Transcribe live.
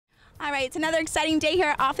All right, it's another exciting day here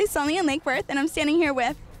at OffLeaseOnly in Lake Worth, and I'm standing here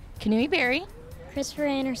with Kanui Berry, Christopher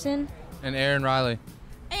Anderson, and Aaron Riley.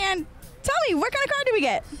 And tell me, what kind of car did we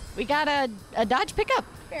get? We got a Dodge pickup.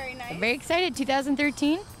 Very nice. I'm very excited.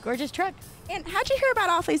 2013, gorgeous truck. And how'd you hear about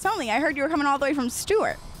OffLeaseOnly? I heard you were coming all the way from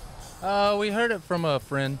Stewart. We heard it from a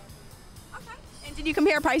friend. Okay. And did you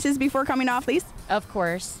compare prices before coming to OffLease? Of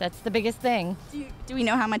course, that's the biggest thing. Do we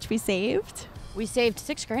know how much we saved? We saved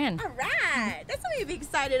 $6,000. All right. That's something to be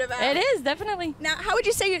excited about. It is, definitely. Now, how would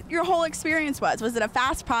you say your whole experience was? Was it a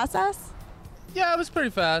fast process? Yeah, it was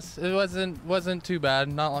pretty fast. It wasn't too bad.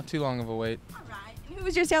 Not too long of a wait. All right. And who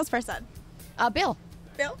was your salesperson? Bill.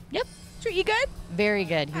 Bill? Yep. Treat you good? Very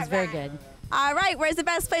good. He's very good. All right. Where's the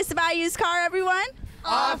best place to buy a used car, everyone?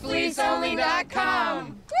 OffLeaseOnly.com.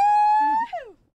 Woo!